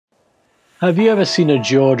Have you ever seen a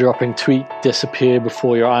jaw-dropping tweet disappear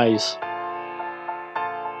before your eyes?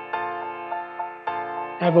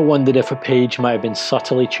 Ever wondered if a page might have been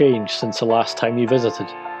subtly changed since the last time you visited?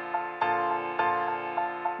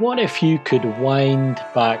 What if you could wind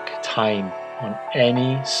back time on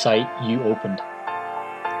any site you opened?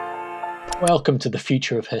 Welcome to the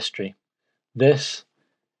future of history. This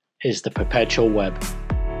is the Perpetual Web.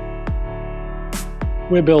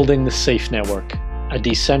 We're building the Safe Network, a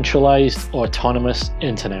decentralized, autonomous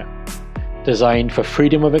internet designed for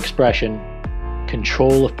freedom of expression,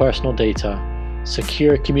 control of personal data,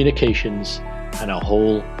 secure communications, and a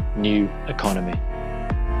whole new economy.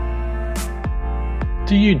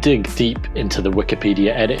 Do you dig deep into the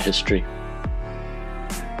Wikipedia edit history?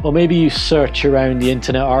 Or maybe you search around the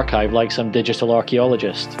Internet Archive like some digital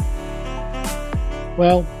archaeologist?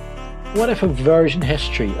 Well, what if a version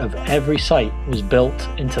history of every site was built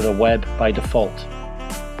into the web by default?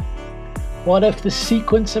 What if the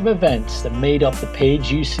sequence of events that made up the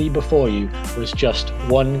page you see before you was just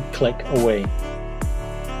one click away?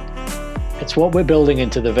 It's what we're building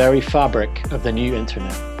into the very fabric of the new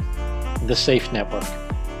internet, the Safe Network.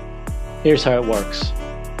 Here's how it works.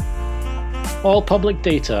 All public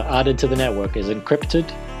data added to the network is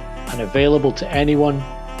encrypted and available to anyone,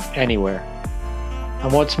 anywhere.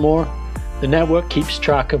 And what's more, the network keeps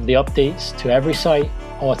track of the updates to every site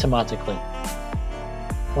automatically.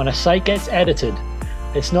 When a site gets edited,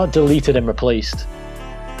 it's not deleted and replaced.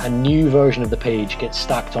 A new version of the page gets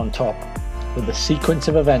stacked on top, with the sequence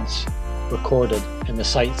of events recorded in the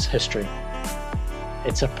site's history.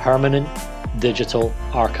 It's a permanent digital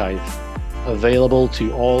archive, available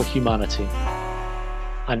to all humanity.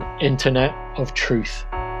 An internet of truth.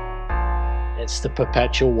 It's the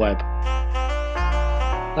Perpetual Web.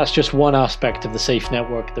 That's just one aspect of the Safe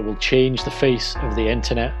Network that will change the face of the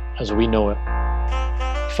internet as we know it.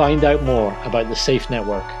 Find out more about the Safe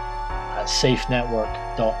Network at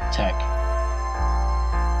safenetwork.tech.